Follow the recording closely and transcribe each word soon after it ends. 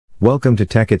Welcome to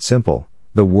Tech It Simple,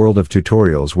 the world of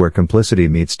tutorials where simplicity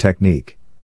meets technique.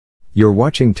 You're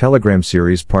watching Telegram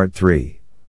Series Part 3.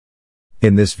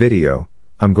 In this video,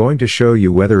 I'm going to show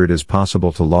you whether it is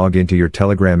possible to log into your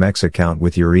Telegram X account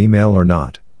with your email or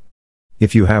not.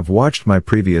 If you have watched my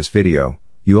previous video,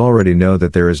 you already know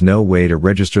that there is no way to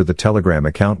register the Telegram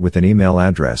account with an email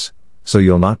address, so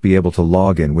you'll not be able to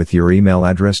log in with your email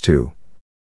address too.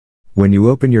 When you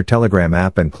open your Telegram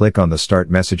app and click on the Start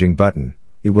Messaging button,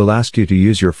 it will ask you to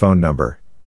use your phone number.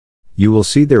 You will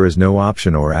see there is no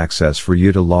option or access for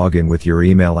you to log in with your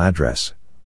email address.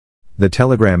 The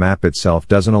Telegram app itself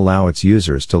doesn't allow its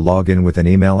users to log in with an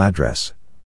email address.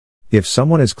 If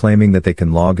someone is claiming that they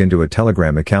can log into a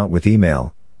Telegram account with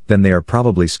email, then they are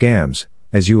probably scams,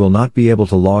 as you will not be able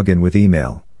to log in with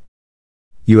email.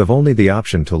 You have only the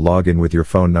option to log in with your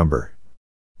phone number.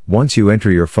 Once you enter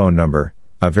your phone number,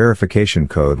 a verification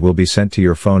code will be sent to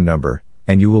your phone number,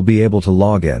 and you will be able to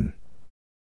log in.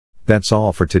 That's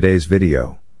all for today's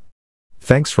video.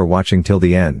 Thanks for watching till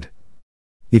the end.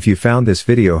 If you found this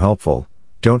video helpful,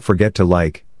 don't forget to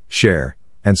like, share,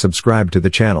 and subscribe to the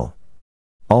channel.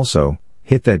 Also,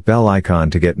 hit that bell icon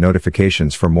to get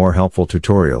notifications for more helpful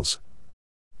tutorials.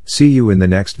 See you in the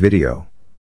next video.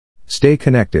 Stay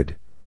connected.